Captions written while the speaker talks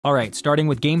Alright, starting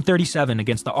with Game 37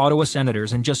 against the Ottawa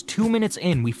Senators, and just 2 minutes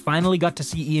in, we finally got to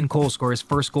see Ian Cole score his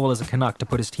first goal as a Canuck to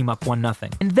put his team up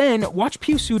 1-0. And then, watch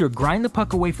Pius Suter grind the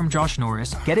puck away from Josh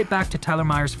Norris, get it back to Tyler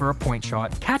Myers for a point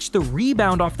shot, catch the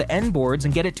rebound off the end boards,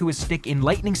 and get it to his stick in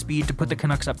lightning speed to put the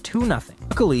Canucks up 2-0.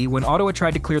 Luckily, when Ottawa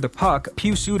tried to clear the puck,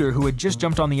 Pius Suter, who had just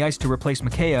jumped on the ice to replace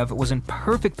Mikheyev, was in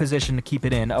perfect position to keep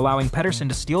it in, allowing Pettersson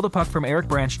to steal the puck from Eric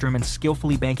Brandstrom and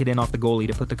skillfully bank it in off the goalie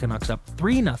to put the Canucks up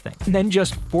 3-0. And then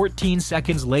just 14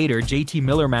 seconds later, JT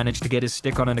Miller managed to get his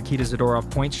stick on a Nikita Zadorov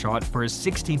point shot for his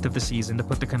 16th of the season to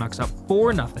put the Canucks up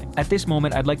 4-0. At this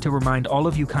moment, I'd like to remind all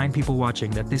of you kind people watching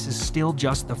that this is still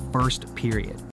just the first period.